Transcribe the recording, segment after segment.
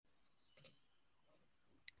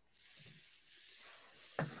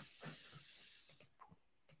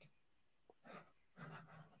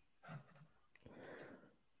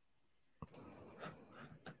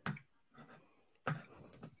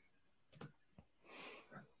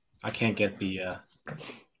I can't get the. You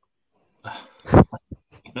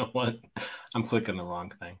know what? I'm clicking the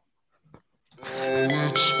wrong thing.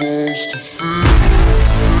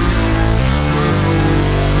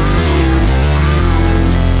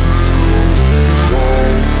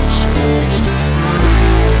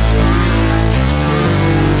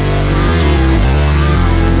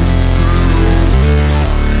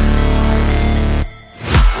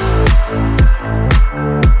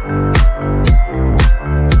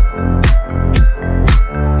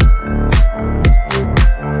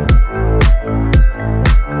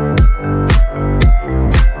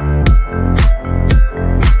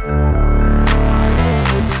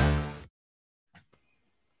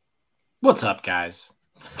 What's up, guys?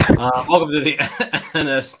 Welcome to the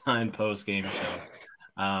NS9 Postgame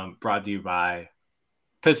show, brought to you by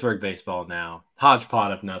Pittsburgh Baseball Now,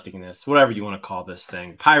 hodgepodge of nothingness, whatever you want to call this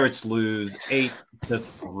thing. Pirates lose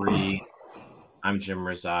 8-3. I'm Jim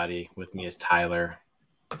Rosati. With me is Tyler.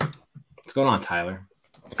 What's going on, Tyler?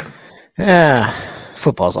 Yeah,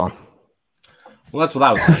 football's on. Well, that's what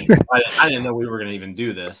I was thinking. I didn't know we were going to even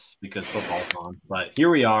do this because football's on, but here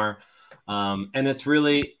we are, and it's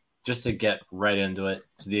really just to get right into it.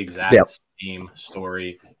 It's the exact same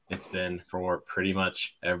story it's been for pretty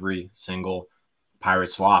much every single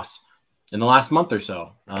Pirates loss in the last month or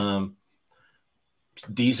so.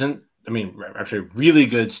 Decent, actually really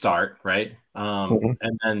good start, right? And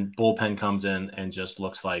then bullpen comes in and just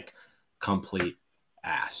looks like complete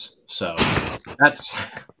ass. So that's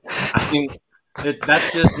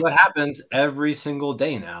just what happens every single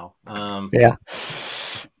day now. Yeah,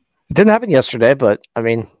 it didn't happen yesterday, but I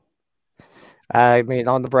mean,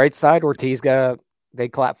 on the bright side, Ortiz they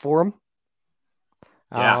clap for him.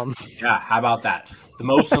 Yeah. How about that? The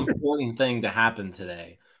most important thing to happen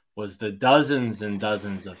today was the dozens and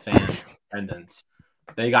dozens of fans in attendance.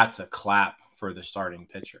 They got to clap for the starting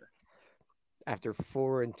pitcher after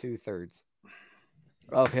 4 2/3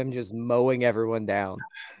 of him just mowing everyone down.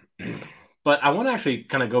 But I want to actually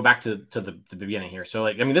kind of go back to the beginning here.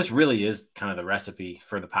 So, this really is kind of the recipe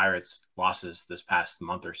for the Pirates' losses this past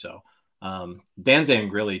month or so. Dan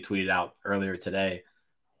Zangrilli tweeted out earlier today,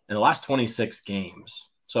 in the last 26 games,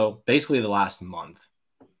 so basically the last month,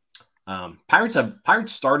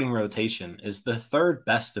 Pirates starting rotation is the third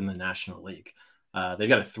best in the National League. They've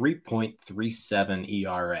got a 3.37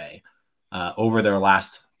 ERA over their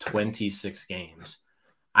last 26 games.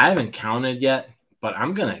 I haven't counted yet, but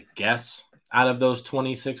I'm going to guess out of those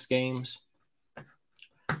 26 games,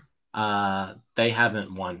 they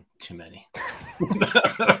haven't won too many.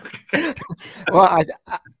 Well,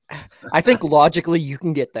 I think logically you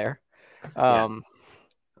can get there. Last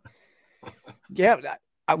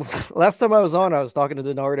time I was on, I was talking to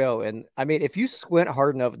Donardo, and if you squint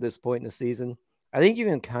hard enough at this point in the season, I think you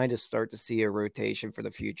can kind of start to see a rotation for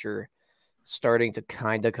the future starting to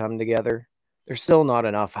kind of come together. There's still not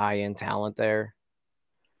enough high-end talent there.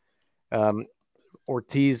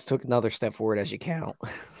 Ortiz took another step forward as you count.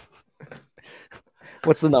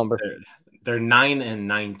 What's the number? They're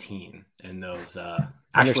 9-19 in those.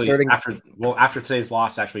 After today's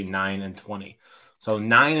loss, actually 9-20. So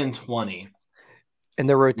 9-20. And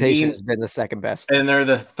their rotation has been the second best. And they're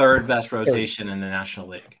the third best rotation in the National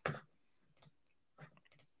League.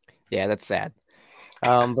 Yeah, that's sad.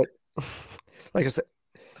 But like I said,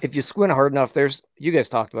 if you squint hard enough, you guys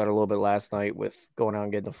talked about it a little bit last night with going out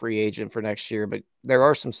and getting a free agent for next year, but there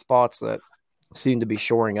are some spots that seem to be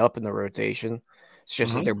shoring up in the rotation. It's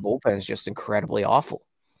just that their bullpen is just incredibly awful.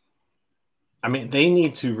 They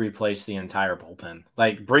need to replace the entire bullpen.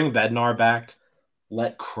 Bring Bednar back,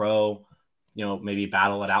 let Crow, maybe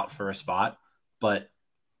battle it out for a spot, but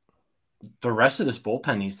the rest of this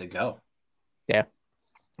bullpen needs to go. Yeah.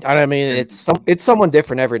 It's someone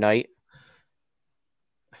different every night.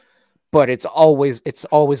 But it's always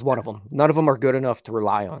one of them. None of them are good enough to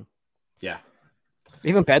rely on. Yeah.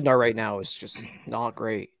 Even Bednar right now is just not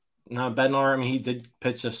great. No, Bednar, he did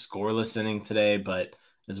pitch a scoreless inning today, but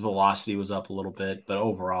his velocity was up a little bit. But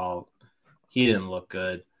overall, he didn't look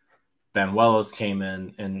good. Banuelos came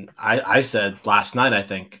in, and I said last night, I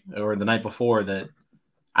think, or the night before, that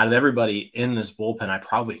out of everybody in this bullpen, I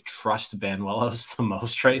probably trust Banuelos the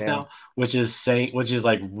most right now, which is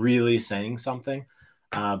really saying something.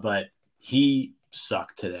 But he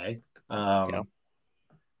sucked today.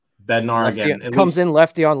 Bednar again comes in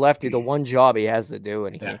lefty on lefty, the one job he has to do,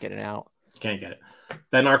 and he can't get it out. Can't get it.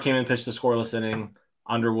 Bednar came in, pitched a scoreless inning.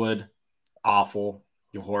 Underwood, awful.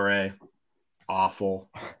 Yajure,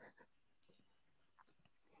 awful.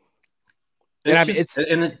 It's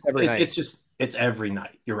every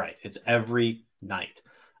night. You're right. It's every night.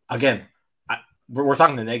 Again, we're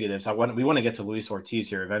talking the negatives. We want to get to Luis Ortiz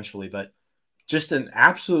here eventually, but just an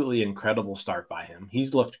absolutely incredible start by him.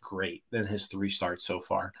 He's looked great in his 3 starts so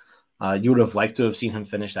far. You would have liked to have seen him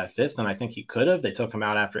finish that 5th, and I think he could have. They took him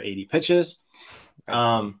out after 80 pitches.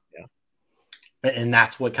 And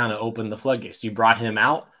that's what kind of opened the floodgates. You brought him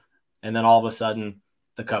out, and then all of a sudden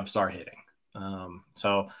the Cubs start hitting.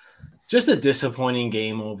 So just a disappointing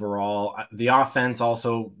game overall. The offense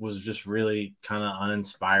also was just really kind of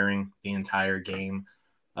uninspiring the entire game.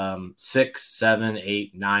 6, 7,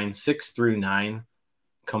 8, 9, 6 through 9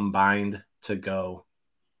 combined to go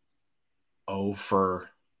 0 for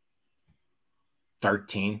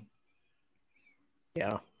 13.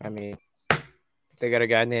 Yeah, I mean, they got a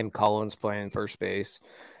guy named Collins playing first base.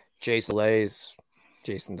 Jason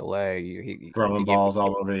DeLay. He Throwing balls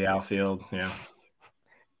all over the outfield. Yeah.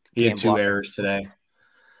 He had 2 errors today.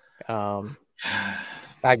 I'm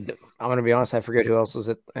going to be honest, I forget who else is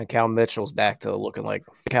it. And Cal Mitchell's back to looking like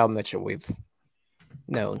Cal Mitchell we've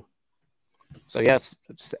known. So, yes,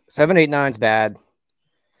 7, 8, 9's bad.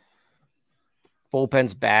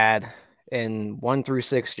 Bullpen's bad. And 1 through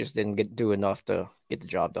 6 just didn't do enough to get the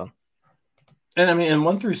job done. And I mean, and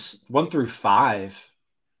 1 through 5,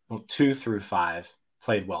 well, 2 through 5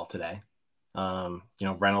 played well today.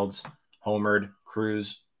 Reynolds homered,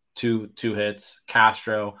 Cruz, two hits,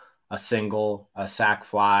 Castro, a single, a sac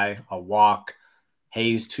fly, a walk,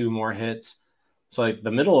 Hayes, 2 more hits. So like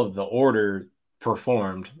the middle of the order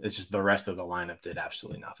performed. It's just the rest of the lineup did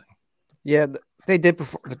absolutely nothing. Yeah, they did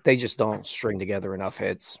perform, but they just don't string together enough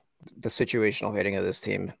hits. The situational hitting of this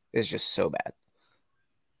team is just so bad.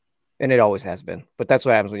 And it always has been. But that's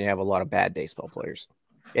what happens when you have a lot of bad baseball players.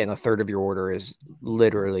 And a third of your order is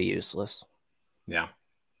literally useless. Yeah.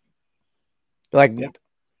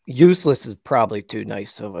 Useless is probably too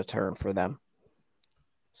nice of a term for them.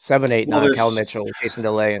 7, 8, 9, Cal Mitchell, Jason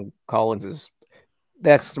DeLay, and Collins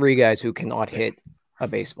that's 3 guys who cannot hit a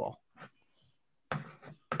baseball. I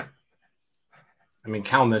mean,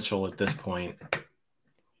 Cal Mitchell at this point,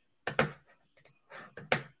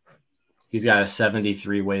 he's got a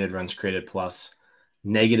 73 weighted runs created plus,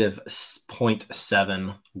 negative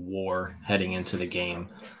 0.7 WAR heading into the game.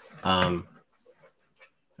 I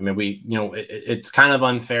mean, it's kind of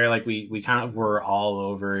unfair. Like we kind of were all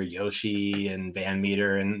over Yoshi and Van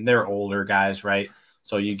Meter, and they're older guys, right?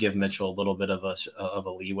 So you give Mitchell a little bit of a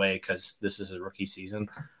leeway because this is his rookie season.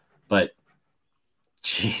 But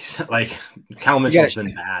jeez, like Cal Mitchell's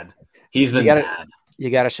been bad. He's been bad. You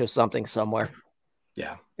got to show something somewhere.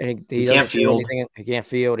 Yeah, and he can't field. He can't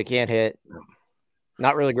field. He can't hit.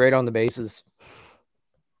 Not really great on the bases.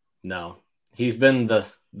 No. He's been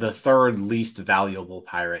the third least valuable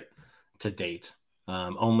Pirate to date.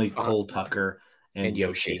 Only Cole Tucker and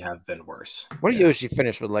Yoshi have been worse. What did Yoshi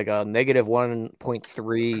finish with? Like a negative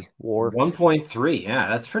 1.3 WAR? 1.3, yeah,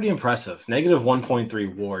 that's pretty impressive. Negative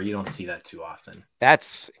 1.3 WAR, you don't see that too often.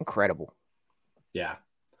 That's incredible. Yeah.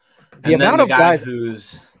 The amount of guys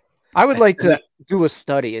I would like to do a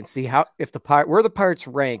study and see where the Pirates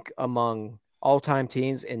rank among all-time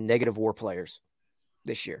teams in negative WAR players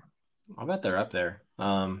this year. I bet they're up there.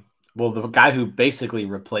 Well, the guy who basically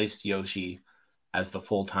replaced Yoshi as the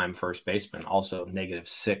full-time first baseman, also negative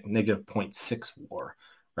 0.6 WAR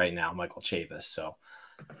right now, Michael Chavis. So,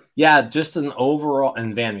 yeah, just an overall,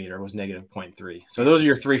 and Van Meter was negative 0.3. So those are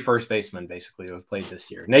your 3 first basemen basically who have played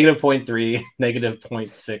this year: negative 0.3, negative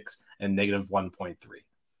 0.6, and negative 1.3.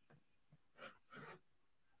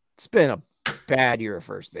 It's been a bad year of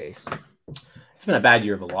first base. It's been a bad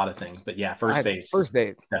year of a lot of things, but yeah, first base,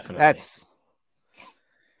 definitely.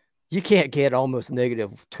 You can't get almost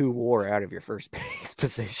negative 2 WAR out of your first base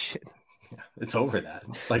position. Yeah, it's over that.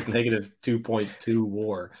 It's like negative 2.2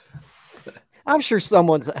 WAR. I'm sure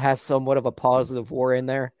someone has somewhat of a positive WAR in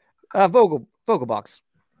there. Vogelbach's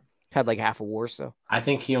had like half a WAR, so I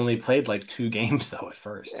think he only played like 2 games though at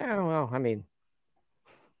first. Yeah, well, I mean,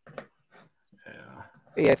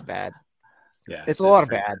 yeah, it's bad. Yeah, it's a lot of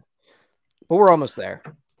bad. But we're almost there.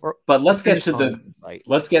 But let's get to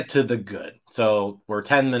the good. So we're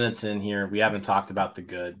 10 minutes in here. We haven't talked about the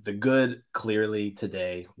good. The good clearly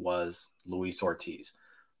today was Luis Ortiz.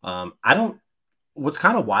 What's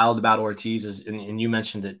kind of wild about Ortiz is, and you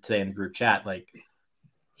mentioned it today in the group chat, like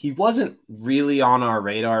he wasn't really on our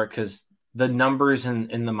radar because the numbers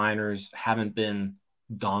in the minors haven't been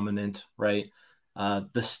dominant, right?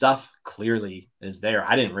 The stuff clearly is there.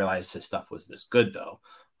 I didn't realize his stuff was this good though.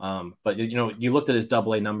 But you looked at his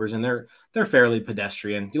AA numbers and they're fairly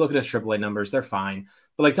pedestrian. You look at his AAA numbers, they're fine,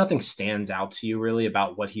 but like nothing stands out to you really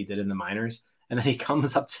about what he did in the minors. And then he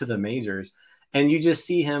comes up to the majors and you just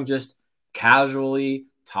see him just casually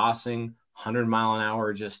tossing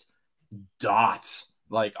 100-mile-an-hour, just dots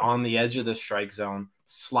like on the edge of the strike zone,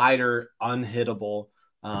 slider unhittable.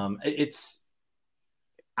 It's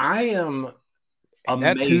I am And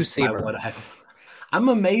that two amazed by seamer, what I'm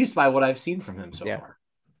amazed by what I've seen from him so yeah, far.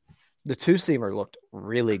 the two seamer looked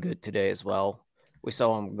really good today as well. We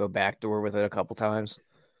saw him go backdoor with it a couple times.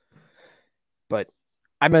 But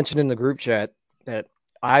I mentioned in the group chat that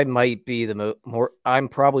I might be the more. I'm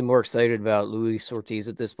probably more excited about Luis Ortiz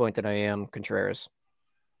at this point than I am Contreras,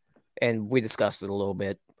 and we discussed it a little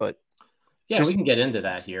bit. But Yeah, we just can get into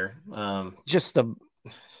that here. just the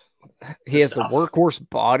The he has the stuff. workhorse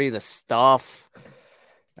body, the stuff.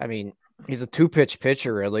 I mean, he's a two pitch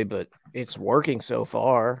pitcher, really, but it's working so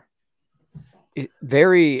far.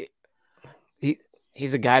 Very he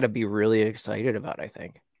he's a guy to be really excited about, I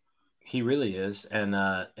think. He really is, and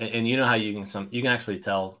you know how you can actually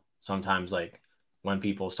tell sometimes like when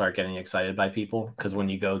people start getting excited by people because when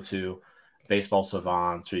you go to Baseball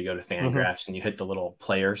Savant or you go to Mm-hmm. Fangraphs and you hit the little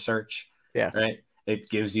player search, Yeah. right? It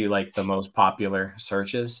gives you like the most popular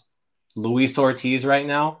searches. Luis Ortiz right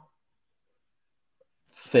now,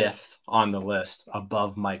 fifth on the list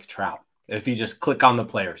above Mike Trout. If you just click on the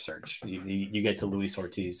player search, you get to Luis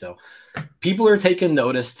Ortiz. So people are taking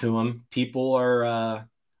notice to him. People are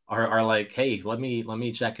like, hey, let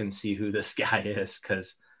me check and see who this guy is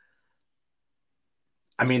because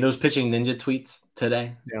I mean those pitching ninja tweets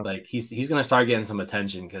today, Yeah. like he's gonna start getting some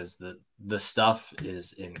attention because the stuff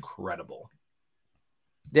is incredible.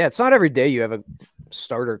 Yeah, it's not every day you have a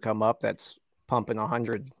starter come up that's pumping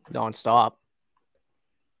 100 nonstop.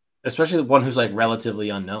 Especially the one who's like relatively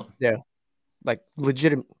unknown. Yeah, like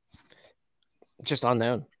legitimate, just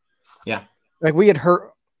unknown. Yeah, Like we had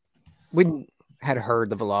heard the we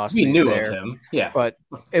velocities knew of there, him. Yeah, but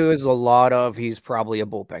it was a lot of he's probably a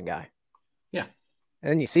bullpen guy. yeah,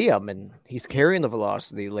 And then you see him, and he's carrying the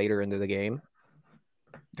velocity later into the game.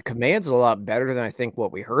 The command's a lot better than I think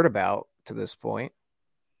what we heard about to this point.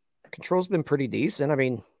 Control's been pretty decent. I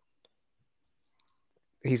mean,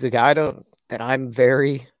 he's a guy that I'm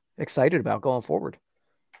very excited about going forward.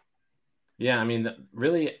 yeah. I mean,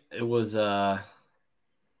 really, it was.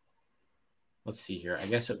 Let's see here. I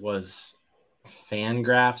guess it was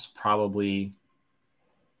Fangraphs probably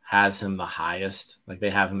has him the highest. Like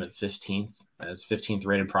they have him at 15th as 15th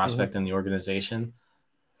rated Mm-hmm. prospect in the organization.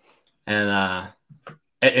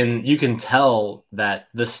 And you can tell that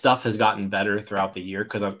the stuff has gotten better throughout the year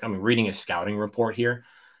because I'm reading a scouting report here.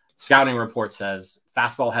 Scouting report says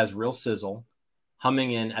fastball has real sizzle,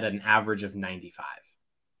 humming in at an average of 95.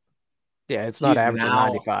 Yeah, it's not He's averaging now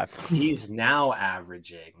 95. he's now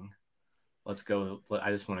averaging. Let's go.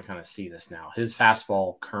 I just want to kind of see this now. His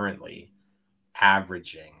fastball currently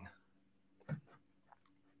averaging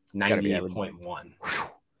It's got to be averaging. 98.1.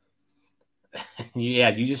 Yeah,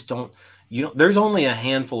 you just don't. You know, there's only a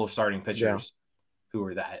handful of starting Yeah. pitchers who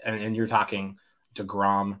are that, and you're talking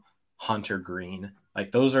Degrom, Hunter Green,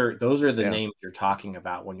 like those are the Yeah. names you're talking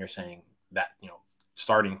about when you're saying that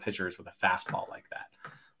starting pitchers with a fastball like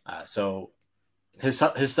that. So his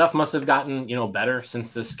stuff must have gotten better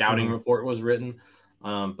since the scouting Mm-hmm. report was written,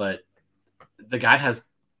 but the guy has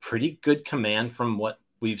pretty good command from what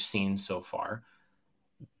we've seen so far.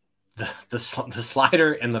 The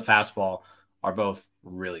slider and the fastball are both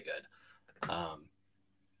really good.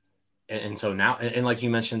 And so now, and like you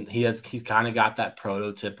mentioned, he's kind of got that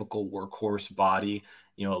prototypical workhorse body,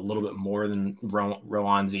 a little bit more than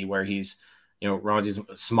Rowanzi, where Rowanzi's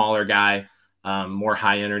a smaller guy, more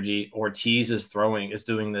high energy. Ortiz is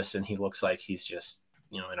doing this, and he looks like he's just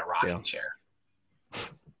in a Yeah. rocking chair.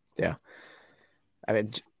 Yeah. I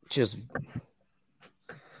mean, just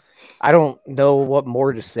I don't know what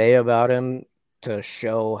more to say about him to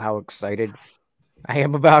show how excited I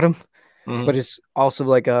am about him, but Mm-hmm. it's also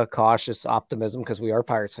like a cautious optimism because we are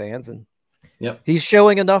Pirates fans, and Yep. he's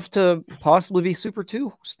showing enough to possibly be Super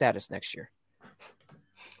 2 status next year.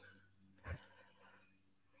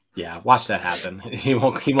 Yeah, watch that happen. He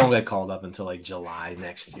won't get called up until like July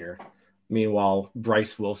next year. Meanwhile,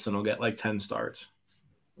 Bryce Wilson will get like 10 starts.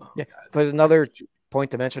 Oh, Yeah, God. but another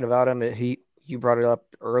point to mention about him, you brought it up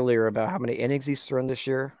earlier about how many innings he's thrown this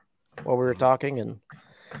year while we were talking, and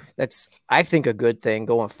that's I think a good thing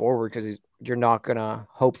going forward because you're not gonna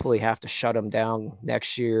hopefully have to shut him down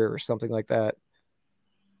next year or something like that.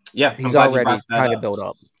 Yeah, I'm He's glad you brought already that kind of up. built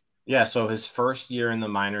up. Yeah, so his first year in the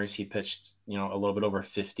minors, he pitched, a little bit over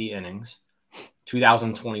 50 innings.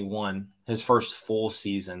 2021, his first full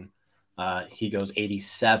season, he goes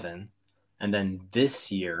 87. And then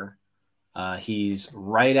this year, he's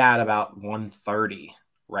right at about 130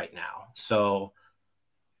 right now. So,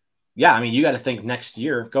 yeah, I mean, you got to think next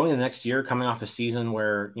year, going into next year, coming off a season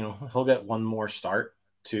where, he'll get one more start.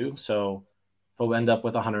 too. So he'll end up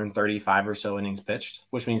with 135 or so innings pitched,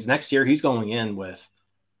 which means next year he's going in with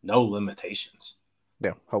no limitations. Yeah,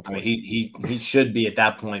 I mean, hopefully. he should be at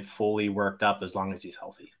that point fully worked up as long as he's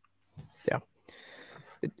healthy. Yeah.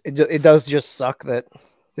 It does just suck that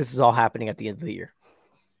this is all happening at the end of the year.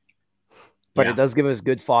 But Yeah. it does give us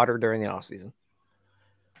good fodder during the offseason.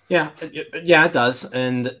 Yeah, it does,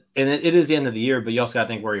 and it is the end of the year, but you also got to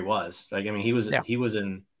think where he was. Like, I mean, he was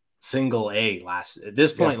in single A at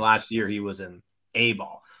this point last year. He was in A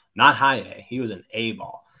ball, not high A. He was in A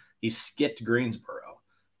ball. He skipped Greensboro,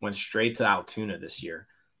 went straight to Altoona this year,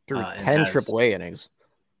 Through and 10 AAA innings.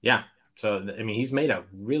 Yeah, so I mean, he's made a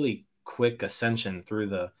really quick ascension through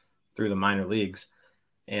the minor leagues,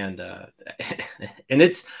 and and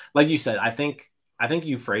it's like you said. I think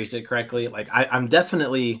you phrased it correctly. Like I'm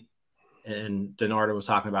definitely, and Denardo was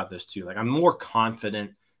talking about this too. Like I'm more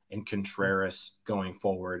confident in Contreras going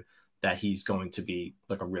forward that he's going to be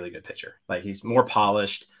like a really good pitcher. Like he's more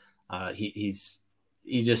polished. He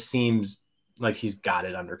just seems like he's got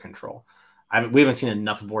it under control. We haven't seen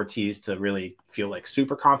enough of Ortiz to really feel like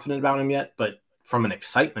super confident about him yet. But from an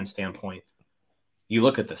excitement standpoint, you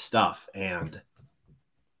look at the stuff and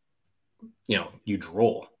you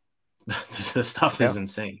drool. The stuff is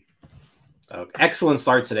insane. So, excellent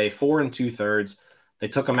start today, 4 2/3. They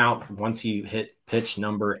took him out once he hit pitch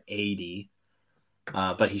number 80,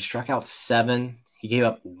 but he struck out 7. He gave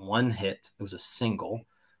up 1 hit. It was a single.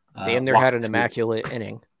 Damn near had an immaculate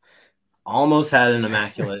inning. Almost had an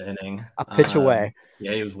immaculate inning. A pitch away.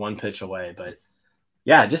 Yeah, he was 1 pitch away, but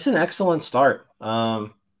yeah, just an excellent start. I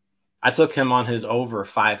took him on his over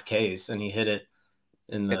 5 Ks, and he hit it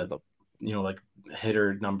in the like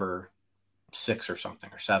hitter number 6 or something,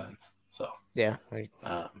 or 7. So yeah,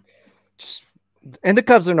 and the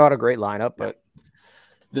Cubs are not a great lineup, but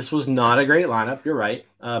this was not a great lineup. You're right,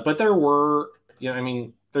 but there were, I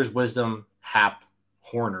mean, there's Wisdom, Happ,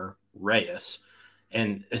 Horner, Reyes,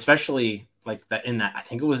 and especially like that in that, I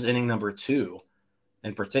think it was inning number 2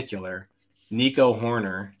 in particular, Nico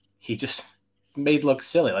Horner, he just made look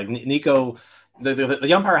silly. Like Nico,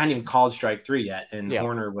 the umpire hadn't even called strike 3 yet, and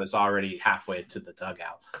Horner was already halfway to the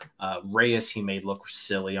dugout. Reyes, he made look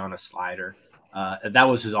silly on a slider. That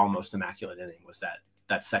was his almost immaculate inning, was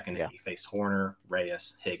that second inning. He faced Horner,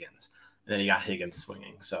 Reyes, Higgins, and then he got Higgins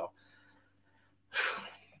swinging. So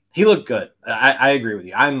he looked good. I agree with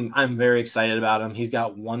you. I'm very excited about him. He's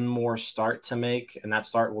got one more start to make, and that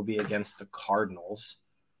start will be against the Cardinals,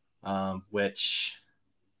 which –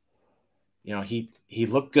 he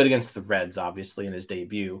looked good against the Reds, obviously, in his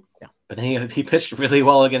debut. Yeah. But then he pitched really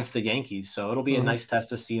well against the Yankees. So it'll be a nice test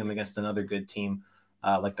to see him against another good team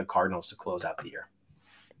like the Cardinals to close out the year.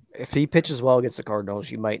 If he pitches well against the Cardinals,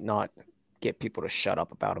 you might not get people to shut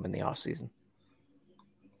up about him in the offseason.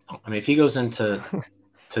 I mean, if he goes into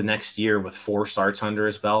to next year with 4 starts under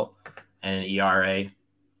his belt and an ERA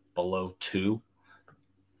below 2.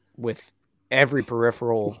 With every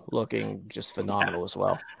peripheral looking just phenomenal as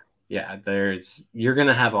well. Yeah, you're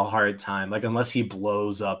gonna have a hard time. Like unless he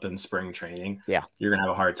blows up in spring training, you're gonna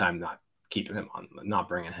have a hard time not keeping him on, not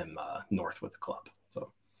bringing him north with the club.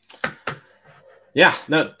 So, yeah,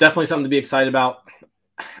 no, definitely something to be excited about.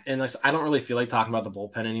 And I don't really feel like talking about the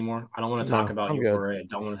bullpen anymore. I don't want to talk about Uri. I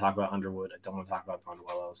don't want to talk about Underwood. I don't want to talk about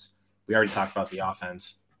Vanduelos. We already talked about the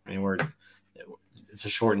offense. I mean, it's a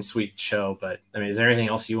short and sweet show, but I mean, is there anything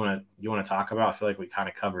else you want to talk about? I feel like we kind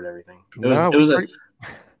of covered everything.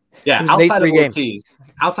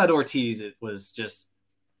 Outside of Ortiz, it was just.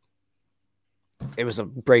 It was a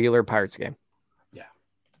regular Pirates game. Yeah.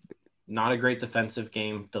 Not a great defensive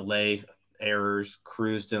game. Delay, errors.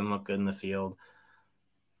 Cruz didn't look good in the field.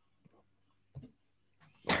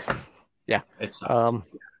 Yeah. It sucked.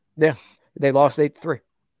 Yeah. They lost 8-3.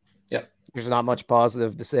 Yep. There's not much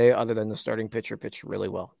positive to say other than the starting pitcher pitched really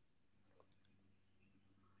well.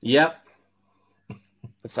 Yep.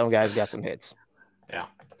 But some guys got some hits. Yeah.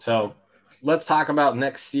 So let's talk about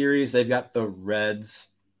next series. They've got the Reds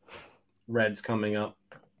coming up.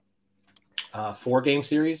 4-game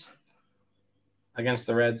series against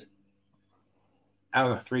the Reds. I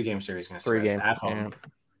don't know, 3-game series against the Reds at home. Yeah.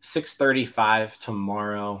 6:35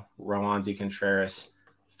 tomorrow. Roansy Contreras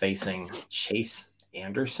facing Chase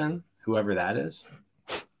Anderson, whoever that is.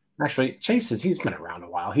 Actually, he's been around a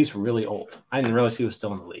while. He's really old. I didn't realize he was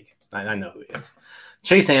still in the league. I know who he is.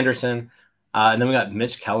 Chase Anderson. And then we got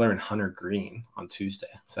Mitch Keller and Hunter Green on Tuesday.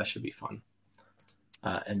 So that should be fun.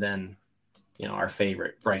 And then, our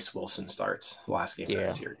favorite, Bryce Wilson starts the last game of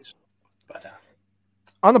that series. But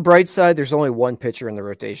on the bright side, there's only one pitcher in the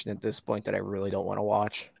rotation at this point that I really don't want to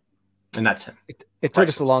watch. And that's him. It took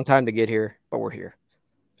us a long time to get here, but we're here.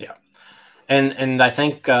 Yeah. And I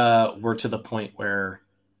think we're to the point where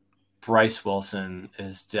Bryce Wilson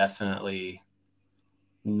is definitely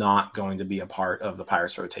not going to be a part of the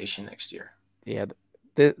Pirates rotation next year. Yeah,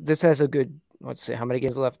 this has a good. Let's see, how many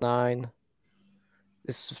games left? 9.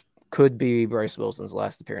 This could be Bryce Wilson's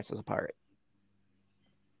last appearance as a Pirate.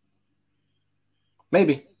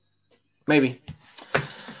 Maybe, maybe.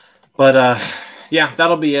 But yeah,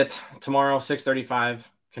 that'll be it. Tomorrow, 6:35,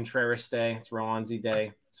 Contreras Day. It's Rowanzi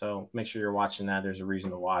Day. So make sure you're watching that. There's a reason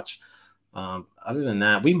to watch. Other than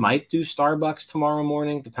that, we might do Starbucks tomorrow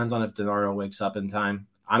morning. Depends on if Donardo wakes up in time.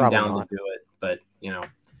 I'm Probably down not. to do it, but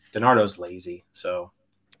Donardo's lazy, so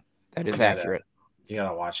That is you gotta accurate. you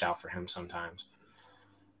gotta watch out for him sometimes.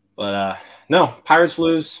 But no, Pirates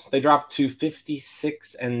lose. They dropped to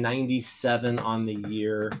 56-97 on the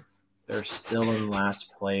year. They're still in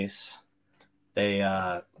last place. They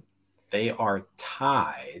are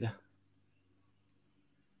tied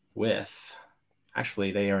with.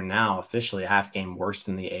 Actually, they are now officially a half game worse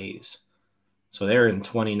than the A's. So they're in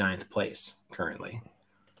 29th place currently.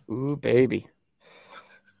 Ooh, baby.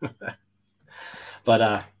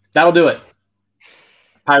 But that'll do it.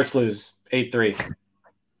 Pirates lose 8-3.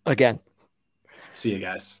 Again. See you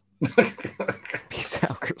guys. Peace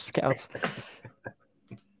out, Girl Scouts.